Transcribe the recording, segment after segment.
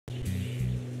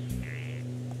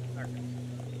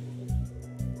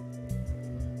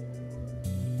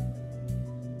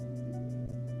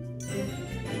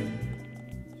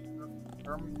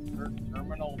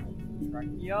terminal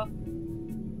trachea?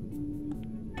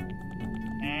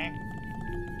 Eh.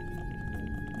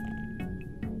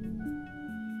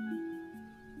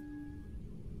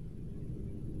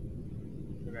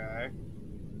 Okay.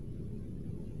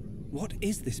 What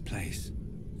is this place?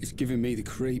 It's giving me the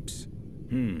creeps.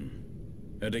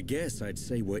 At a guess, I'd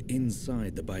say we're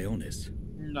inside the Bionis.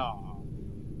 No.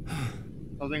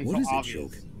 Something What so is it, obvious.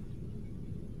 Shulk?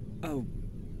 Oh,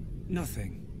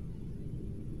 nothing.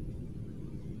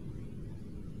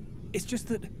 It's just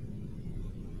that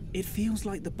it feels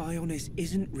like the Bionis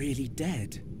isn't really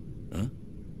dead. Huh?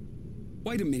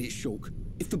 Wait a minute, Shulk.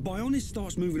 If the Bionis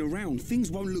starts moving around,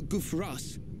 things won't look good for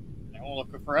us. They won't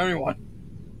look good for anyone.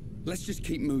 Let's just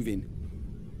keep moving.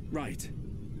 Right.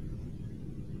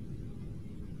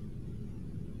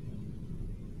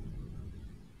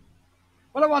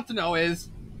 What I want to know is,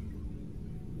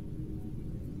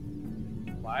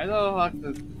 why the fuck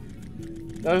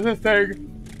does this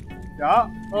thing, yeah,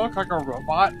 it looks like a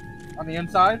robot on the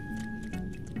inside?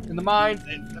 In the mines,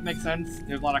 that makes sense.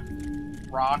 There's a lot of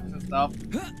rocks and stuff.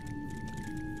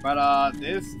 But,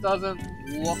 this doesn't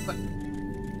look like...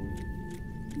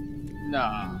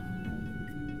 Nah.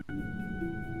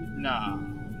 Nah.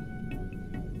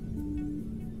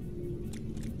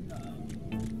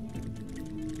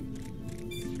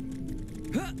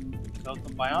 So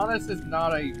the Bionis is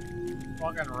not a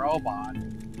fucking robot.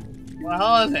 What the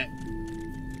hell is it?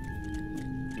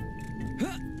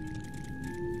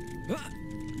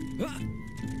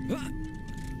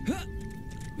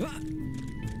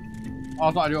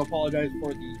 Also, I do apologize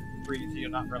for the freeze you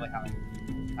not really having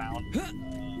found.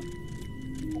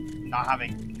 Not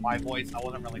having my voice, I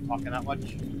wasn't really talking that much.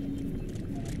 It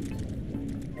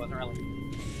wasn't really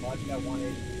much I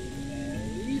wanted to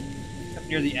say. Except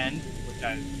near the end,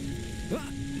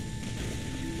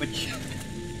 which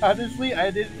honestly,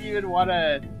 I didn't even want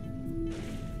to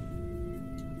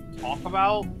talk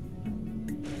about.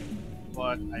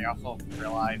 But I also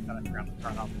realized that I forgot to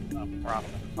turn off the throttle.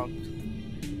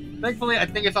 Thankfully, I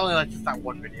think it's only like just that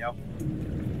one video.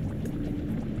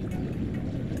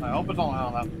 I hope it's only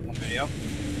on that one video.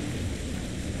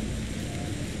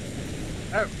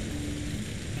 Oh.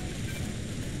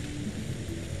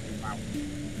 Wow.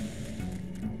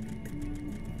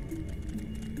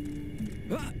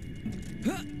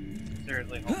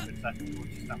 Seriously, hope it's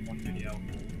just that one video.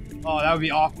 Oh, that would be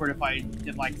awkward if I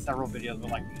did like several videos with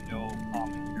like no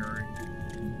commentary.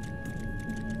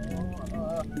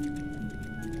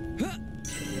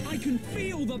 I can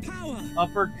feel the power!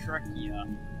 Upper trachea.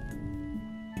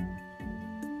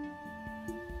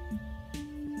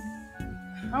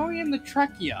 How are we in the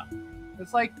trachea?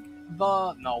 It's like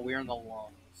the... No, we're in the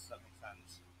lungs. That makes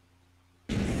sense.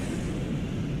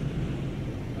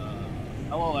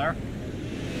 Hello there.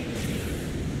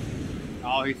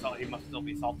 Oh, he must still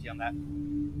be salty on that.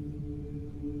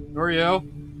 Who are you?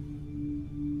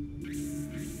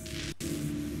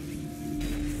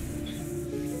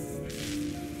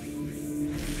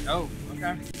 Oh,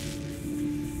 okay.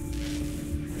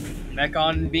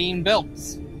 Mechon being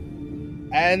built.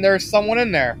 And there's someone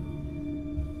in there.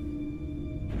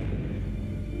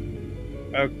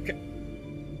 Okay.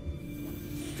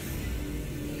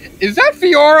 Is that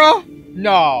Fiora?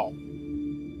 No.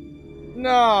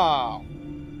 No.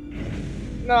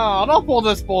 No, don't pull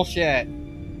this bullshit.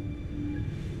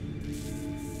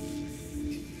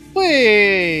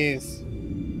 Please.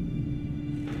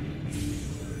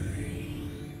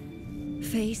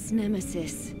 Face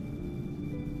Nemesis.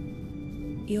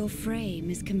 Your frame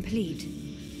is complete.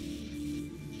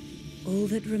 All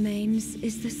that remains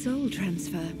is the soul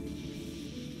transfer.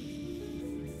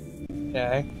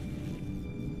 Okay.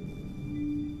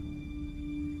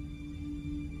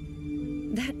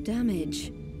 That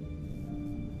damage.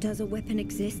 Does a weapon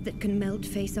exist that can melt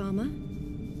face armor?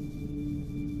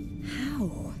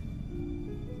 How?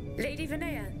 Lady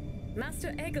Vinaya,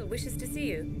 Master Egil wishes to see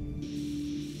you.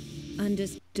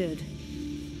 Understood.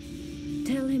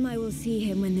 Tell him I will see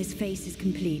him when this face is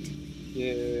complete.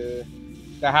 Yeah.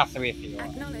 There has to be a Fiora.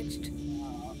 Acknowledged.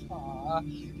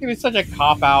 It was such a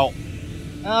cop-out.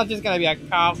 Oh, just gonna be a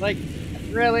cop. Like,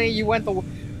 really? You went...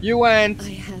 I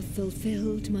have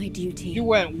fulfilled my duty. You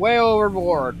went way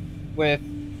overboard with...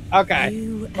 Okay,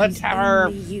 let's have her...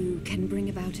 You can bring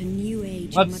about a new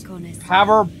age Let's in Mechonis. have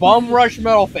her bum rush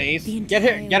Metalface, get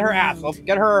her ass up,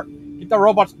 get the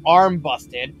robot's arm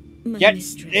busted, get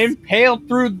impaled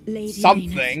through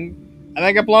something, and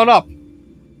then get blown up.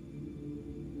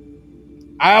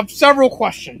 I have several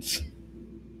questions.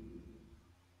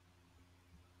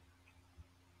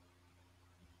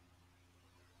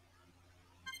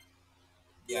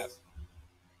 Yes.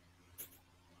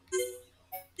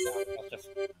 Let's just...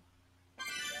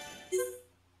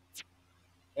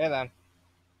 Yeah, then.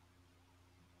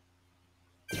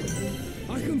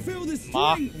 I can feel the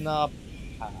strength. Machina.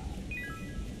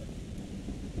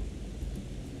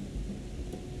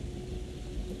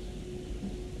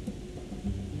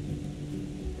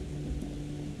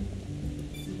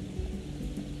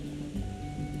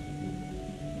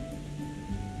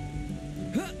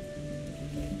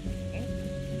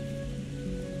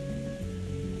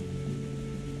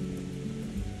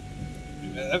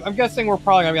 I'm guessing we're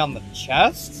probably gonna be on the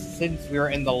chest since we were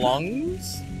in the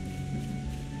lungs.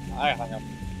 I hung up.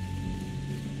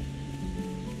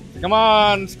 Come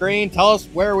on, screen, tell us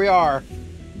where we are.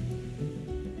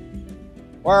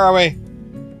 Where are we?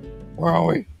 Where are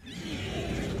we?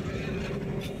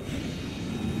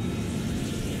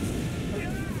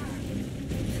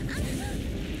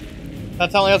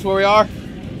 That's telling us where we are?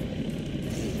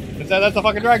 That's a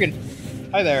fucking dragon.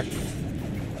 Hi there.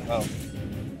 Oh.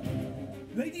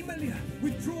 Lady Melia,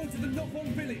 withdraw to the Nopon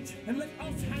village and let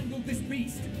us handle this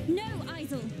beast. No,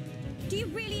 Isel. Do you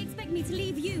really expect me to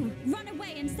leave you, run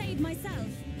away and save myself?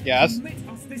 Yes. Permit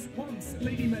us this once,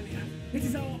 Lady Melia. It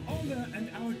is our honor and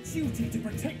our duty to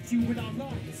protect you with our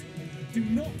lives. Do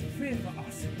not fear for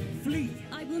us. Flee.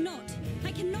 I will not.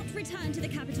 I cannot return to the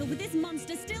capital with this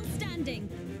monster still standing.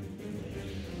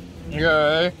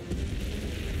 Okay.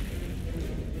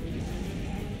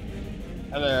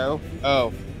 Hello.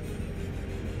 Oh.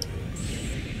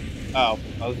 Oh,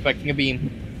 I was expecting a beam.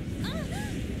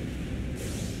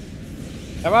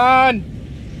 Come on!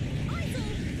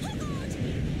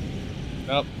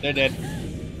 Oh, they're dead.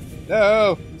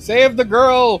 No! Save the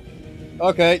girl!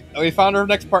 Okay, we found our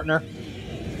next partner.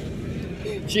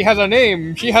 She has a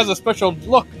name. She has a special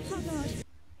look.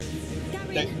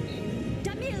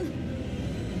 Damil!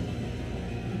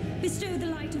 Bestow the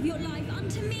light of your life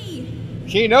unto me!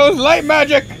 She knows light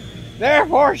magic!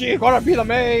 Therefore, she's gonna be the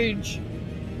mage!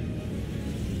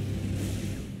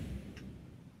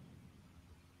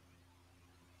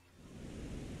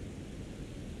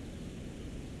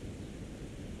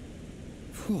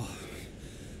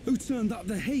 Who turned up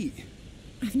the heat?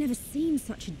 I've never seen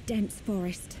such a dense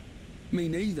forest. Me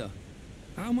neither.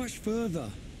 How much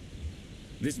further?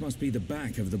 This must be the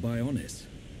back of the Bionis.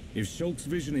 If Shulk's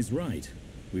vision is right,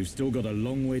 we've still got a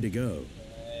long way to go.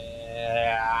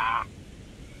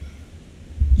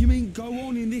 You mean go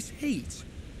on in this heat?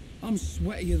 I'm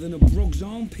sweatier than a brog's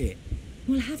armpit.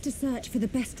 We'll have to search for the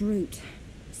best route.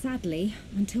 Sadly,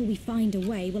 until we find a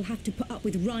way, we'll have to put up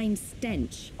with Rhine's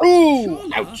stench.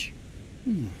 Ooh! Ouch!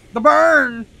 The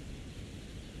burn!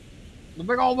 The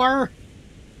big old burn!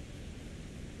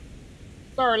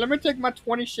 Sorry, let me take my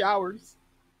 20 showers.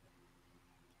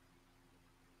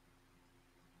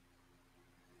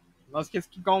 Let's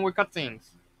just keep going with cutscenes.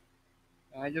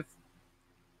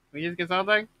 We just get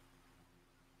something?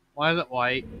 Why is it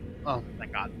white? Oh,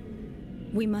 thank God.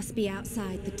 We must be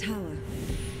outside the tower.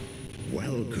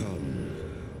 Welcome,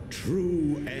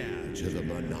 true heir to the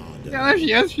Monada. Yeah, there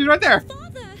she is. She's right there.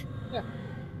 Father! Yeah.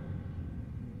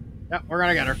 Yeah, we're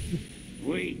gonna get her.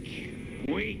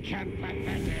 Weak and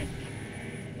pathetic.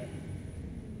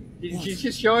 She's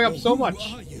just showing up so much.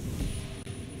 Who are you?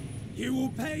 You will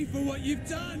pay for what you've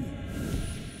done.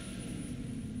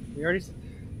 We already said.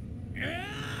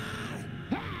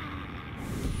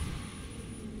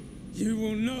 You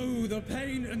will know the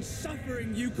pain and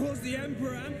suffering you caused the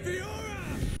Emperor and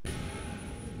Fiora!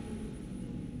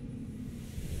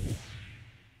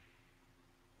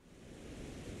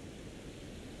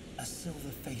 A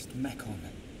silver-faced Mechon.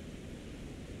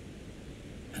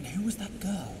 And who was that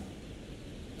girl?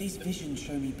 These visions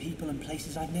show me people and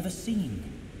places I've never seen.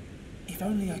 If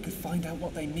only I could find out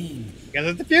what they mean. Because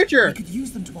it's the future! We could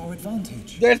use them to our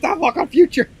advantage. There's the fucking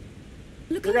future!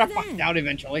 Look We're over gonna there. fuck down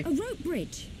eventually. A rope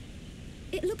bridge.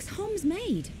 It looks Hom's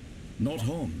made. Not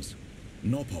Homs.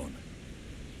 Nopon.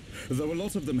 Though a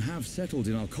lot of them have settled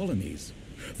in our colonies,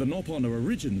 the Nopon are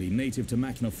originally native to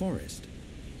Machna Forest.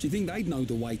 Do you think they'd know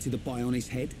the way to the Bionis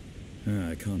head?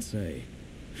 I can't say.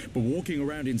 But walking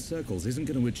around in circles isn't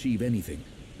going to achieve anything.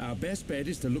 Our best bet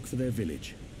is to look for their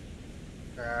village.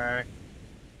 Okay.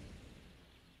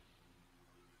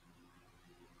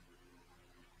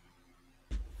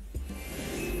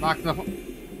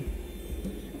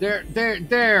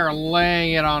 They're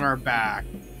laying it on our back,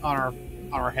 on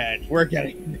our head. We're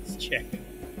getting this chick.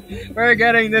 We're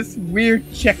getting this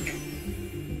weird chick.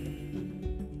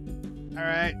 All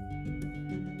right.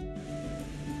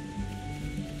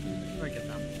 Let me get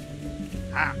them.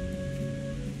 Ah.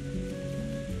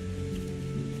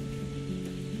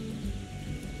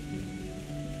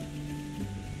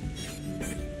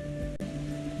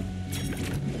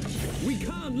 We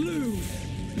can't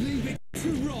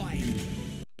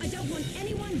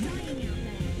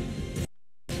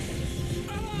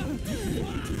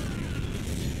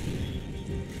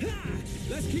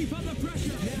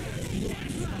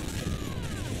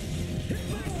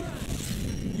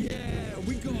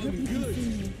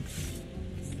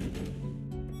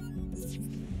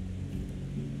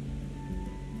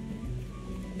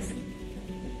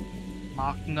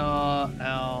Machna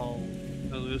El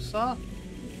Pelusa?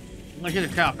 Look at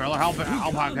the cup, brother.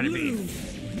 How bad could it be?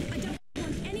 I don't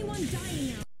want anyone dying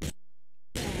now.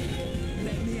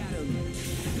 Let me at him.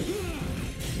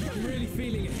 I'm really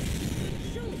feeling it.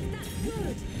 Sure, that's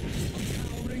good.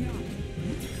 Powering up.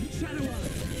 Shadow up.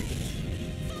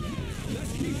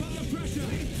 Let's keep up the pressure.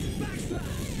 Backslash.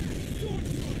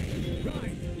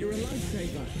 Right, you're a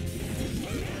lifesaver.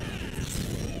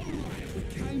 We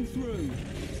came through.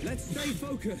 Let's stay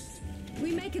focused.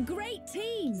 We make a great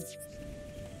team.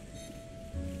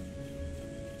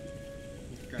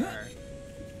 Okay.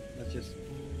 Let's just...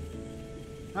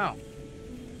 Oh.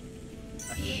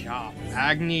 A shop.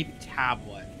 Agni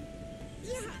tablet.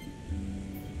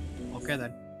 Okay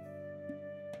then.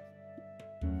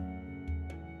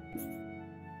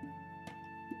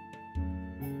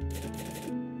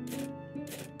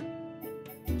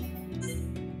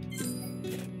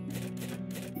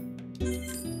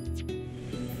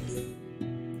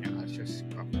 Yeah, let's just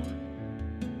go for it.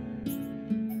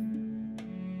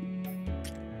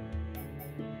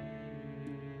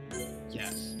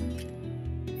 Yes.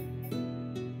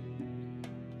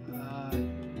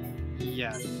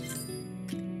 Yes.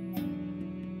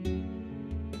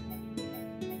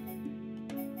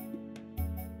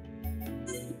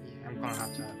 Yeah, I'm gonna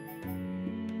have to.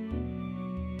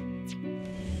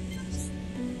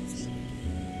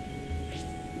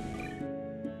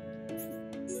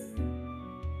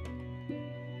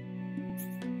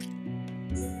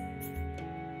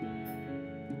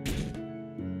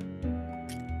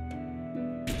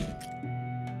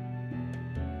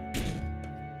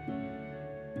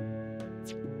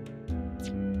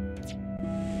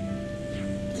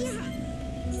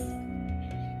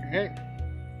 Okay.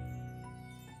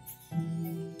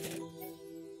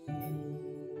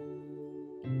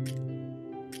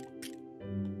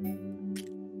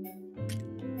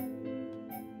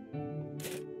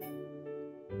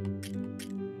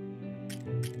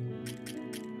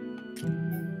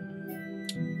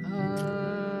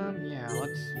 Yeah,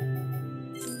 let's.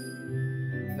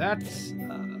 That's.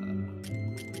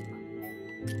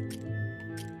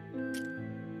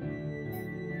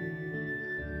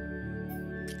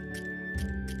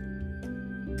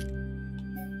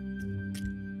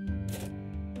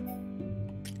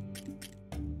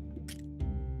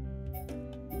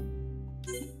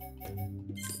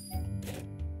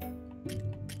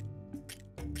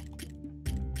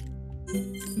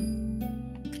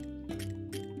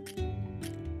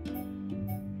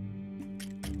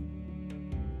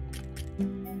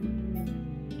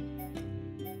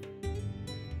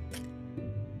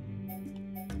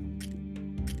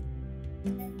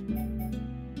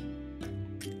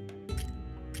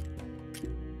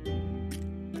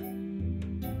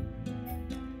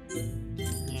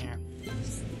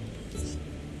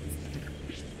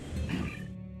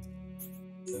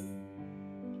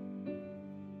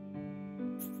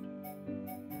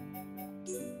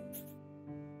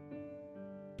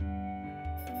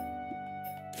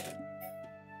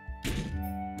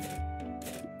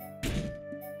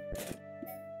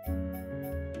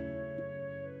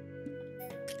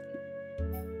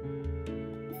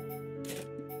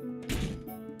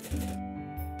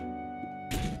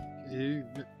 Yeah.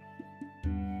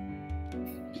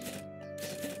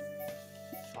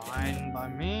 Fine by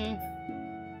me.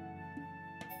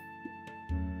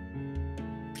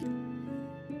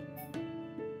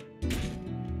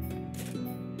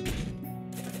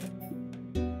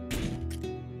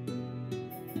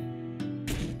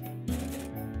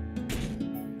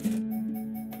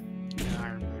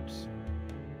 Iron boots.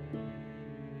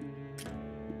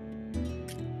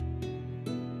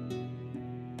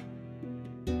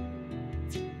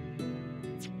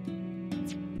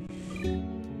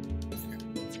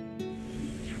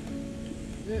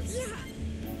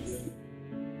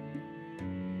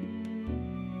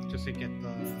 Just to get the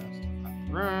stuff out of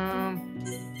the room.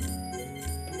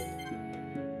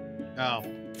 Oh.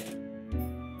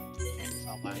 Can't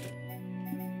sell that.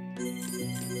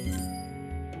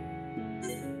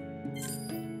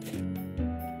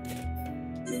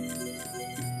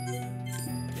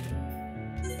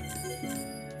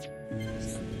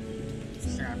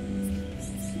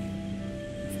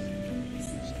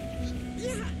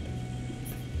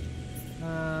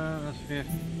 That's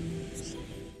 50.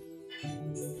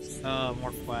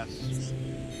 More quests.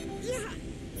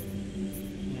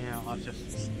 Yeah, let's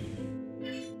just.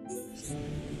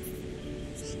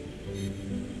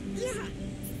 Yeah,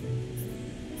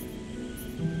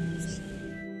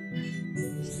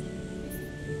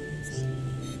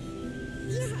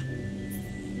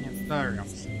 there we go.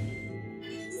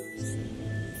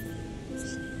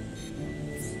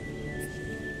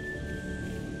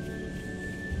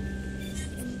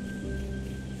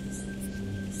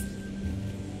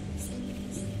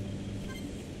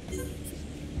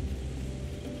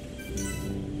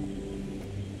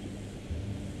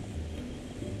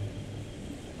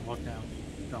 look down.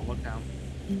 Don't look down.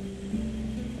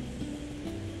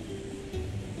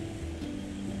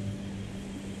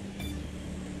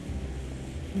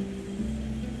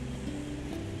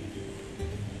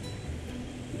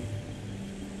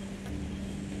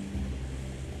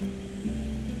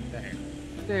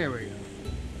 There we go.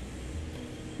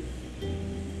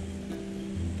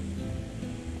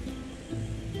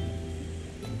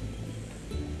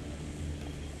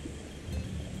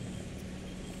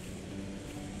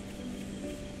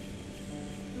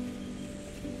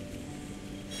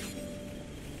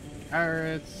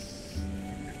 Pirates.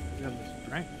 We have this,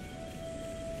 right?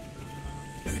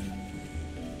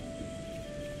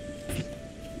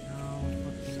 No,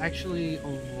 let's actually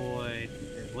avoid.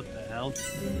 What the hell?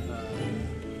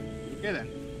 Okay then.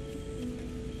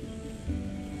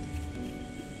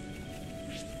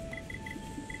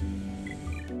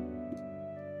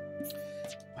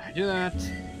 I do that.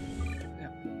 Yeah.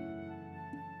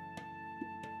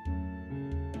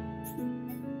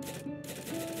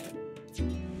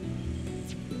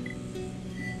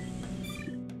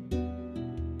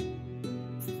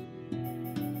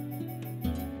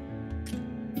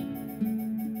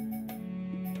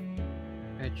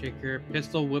 Shaker,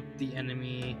 pistol whip the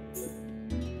enemy.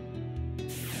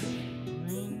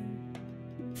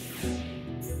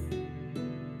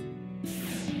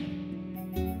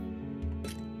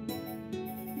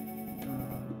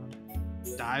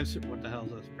 Dives. What the hell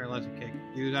is this? Paralyzing kick.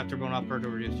 Use after going upper to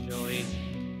reduce agility.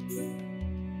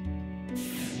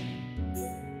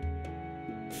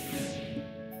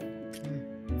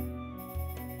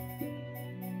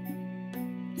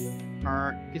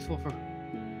 Peaceful for.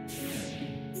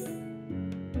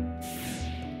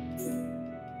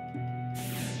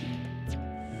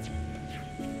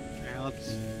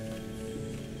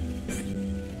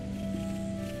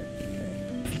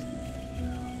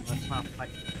 Let's not fight.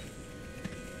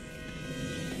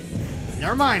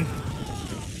 Never mind.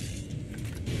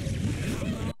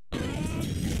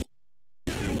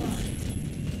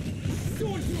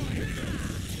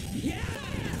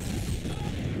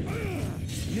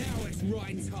 Now it's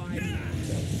right time.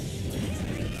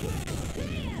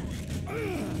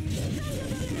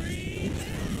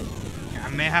 I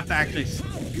may have to actually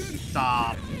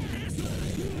stop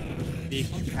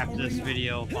after this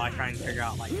video while trying to figure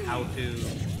out like how to.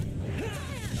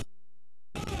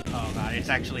 Oh god, it's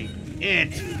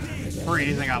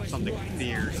freezing up something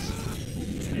fierce.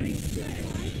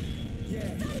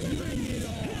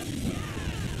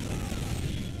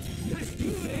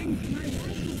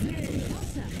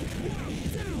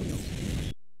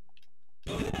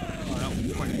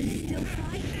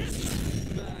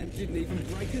 Man didn't even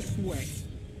break a sweat.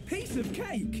 Piece of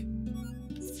cake.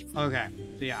 Okay,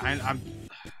 so yeah, I'm.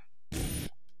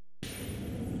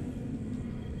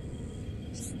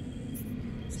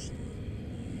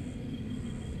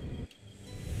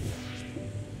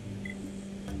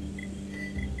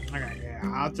 Okay, yeah.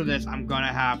 After this, I'm gonna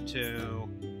have to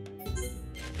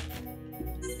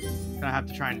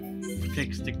try and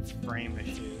fix the frame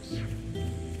issues.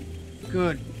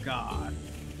 Good God.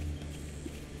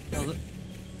 That was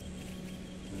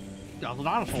a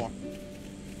dinosaur.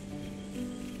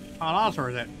 How dinosaur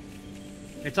is it?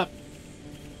 It's up.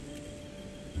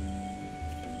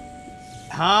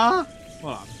 Huh?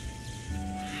 Hold on.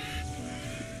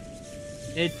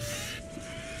 It's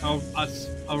a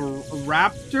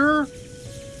raptor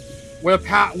with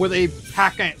a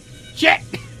pack of shit.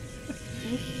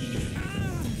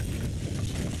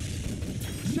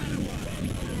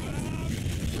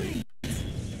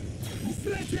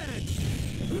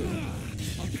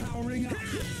 I'm powering up.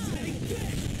 Take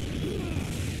this.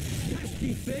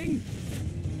 Nasty thing.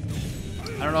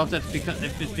 I don't know if it's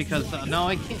because no,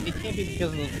 it can't be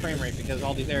because of the frame rate because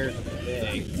all these areas are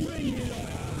big.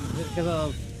 It's because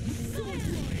of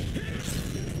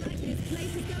This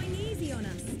place is going easy on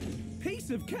us. Piece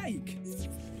of cake.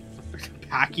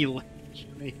 packy ledge.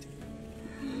 Wait.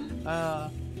 So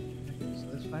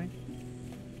this way.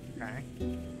 Okay.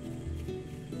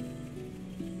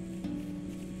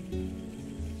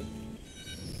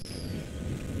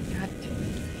 God damn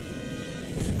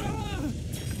it.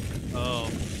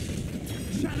 Oh.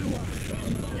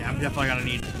 Yeah, I'm definitely gonna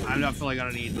need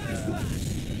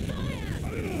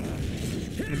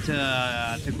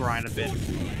to grind a bit.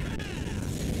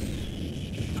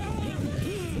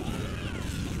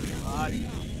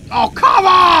 Oh, come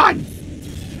on!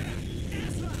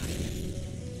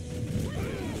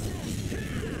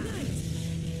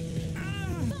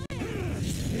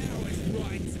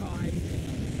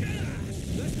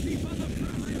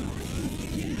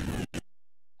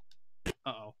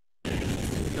 Uh-oh.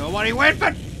 Nobody went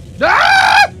for...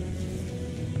 Ah!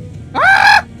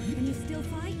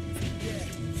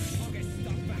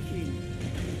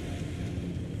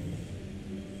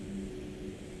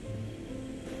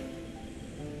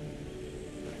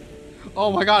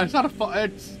 Oh my god, it's not a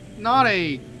it's not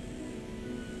a...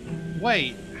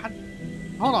 Wait.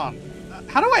 Hold on.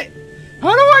 How do I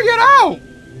get out?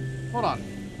 Hold on.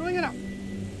 How do I get out?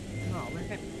 Oh,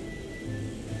 man.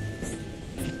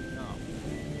 No.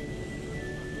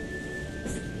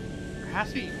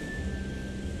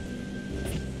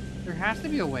 There has to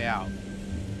be a way out.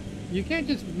 You can't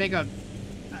just make a...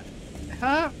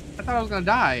 Huh? I thought I was gonna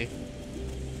die.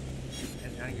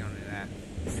 I ain't gonna do that.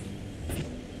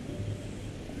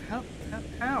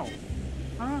 How?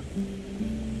 Huh?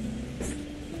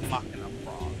 Mocking a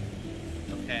frog.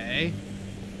 Okay.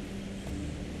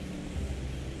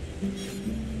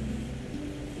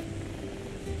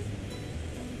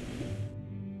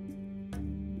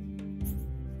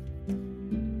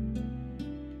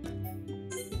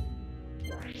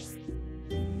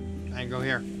 I can go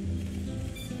here.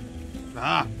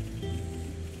 Ah!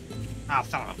 Ah,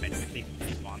 son of a bitch. Leave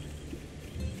this one.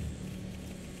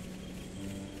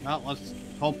 Well, let's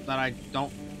hope that I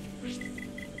don't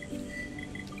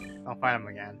fight him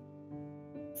again.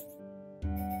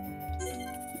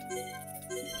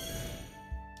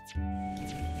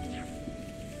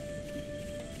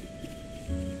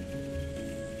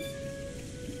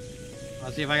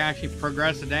 Let's see if I can actually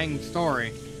progress the dang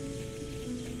story.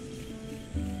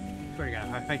 Swear to God,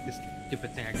 if I fight this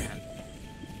stupid thing again.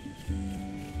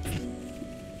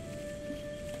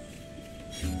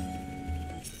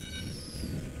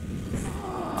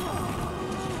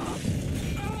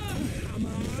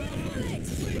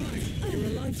 You're a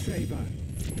lifesaver.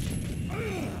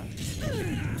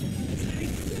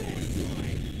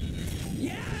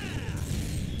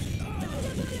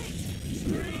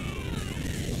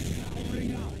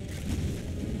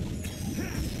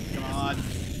 God,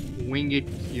 winged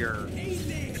cure.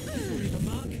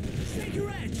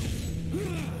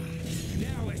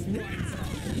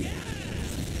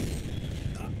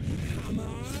 Come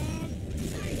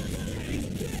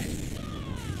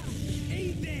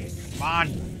on.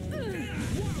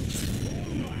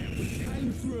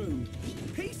 Came through.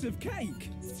 Piece of cake.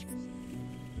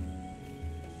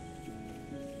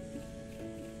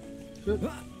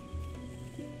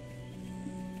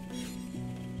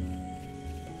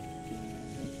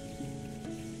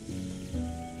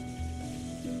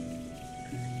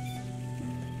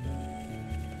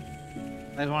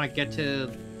 I just want to get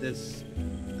to this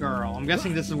girl. I'm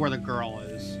guessing this is where the girl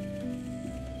is. I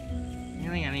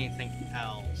don't think anything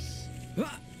else.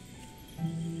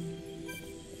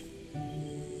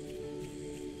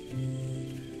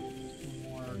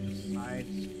 More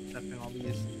sidestepping all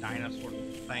these dinosaur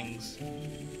things.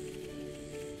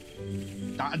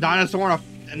 Dinosaur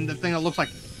and the thing that looks like...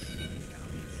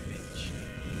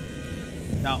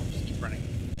 No, just keep running.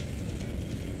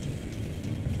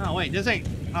 Oh wait, this ain't...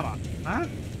 Hold on. Huh?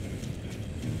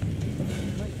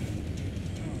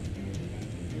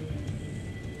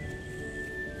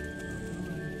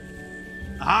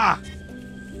 Ah!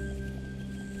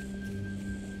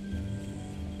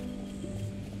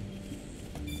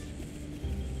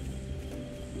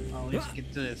 Well, at least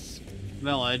get to this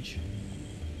village.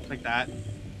 Just like that.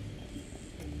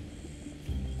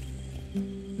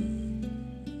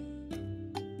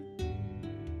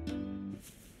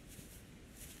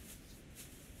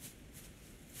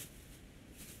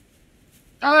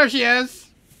 Oh, there she is!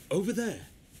 Over there.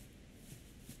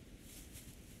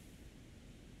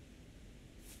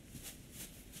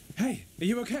 Hey, are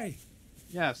you okay?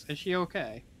 Yes, is she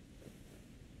okay?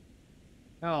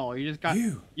 Oh, you just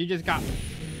got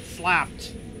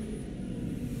slapped.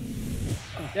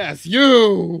 Yes,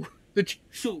 you!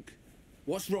 Shulk,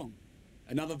 what's wrong?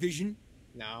 Another vision?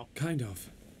 No. Kind of.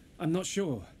 I'm not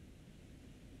sure.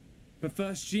 But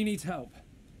first, she needs help.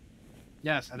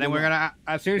 Yes, and then we're gonna,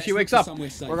 as soon as she wakes look up, for somewhere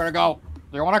safe. we're gonna go.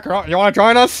 You wanna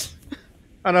join us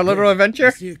on a little I adventure?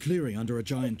 see a clearing under a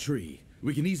giant tree.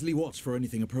 We can easily watch for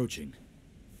anything approaching.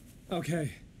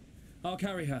 Okay. I'll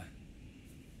carry her.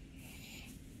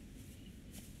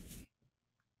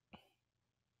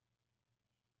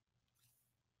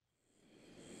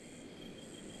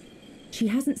 She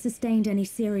hasn't sustained any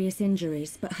serious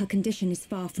injuries, but her condition is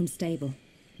far from stable.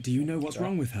 Do you know what's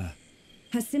wrong with her?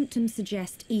 Her symptoms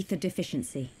suggest ether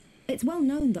deficiency. It's well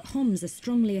known that Homs are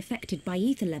strongly affected by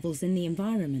ether levels in the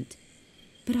environment.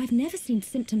 But I've never seen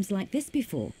symptoms like this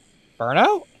before.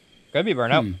 Burnout? Could be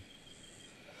burnout.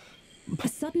 A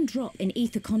sudden drop in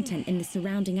ether content in the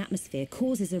surrounding atmosphere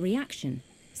causes a reaction.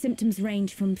 Symptoms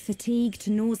range from fatigue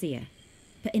to nausea.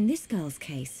 But in this girl's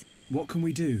case... What can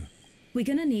we do? We're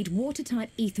gonna need water-type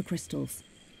ether crystals.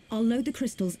 I'll load the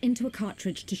crystals into a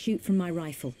cartridge to shoot from my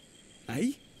rifle.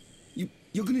 Eh?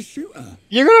 You're gonna shoot her?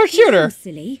 You're gonna shoot her?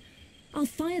 Silly. I'll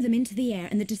fire them into the air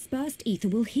and the dispersed ether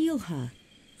will heal her.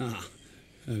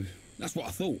 That's what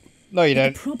I thought. No, you But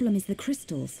didn't. the problem is the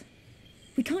crystals.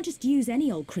 We can't just use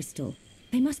any old crystal.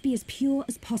 They must be as pure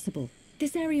as possible.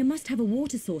 This area must have a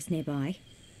water source nearby.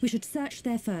 We should search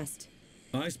there first.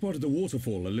 I spotted a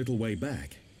waterfall a little way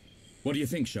back. What do you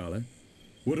think, Charlotte?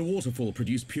 Would a waterfall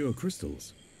produce pure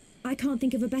crystals? I can't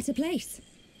think of a better place.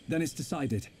 Then it's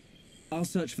decided. I'll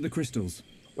search for the crystals.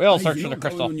 We'll Hey, search you're for the not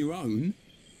going crystal. on your own.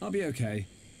 I'll be okay.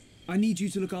 I need you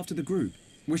to look after the group.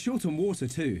 We're short on water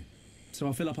too, so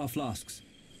I'll fill up our flasks.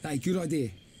 Hey, good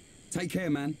idea. Take care,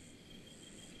 man.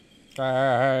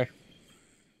 Hey.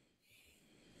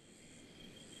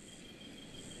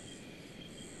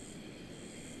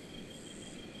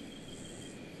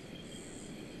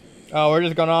 Oh, we're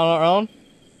just going on our own?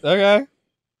 Okay.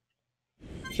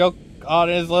 Shulk on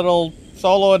his little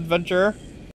solo adventure.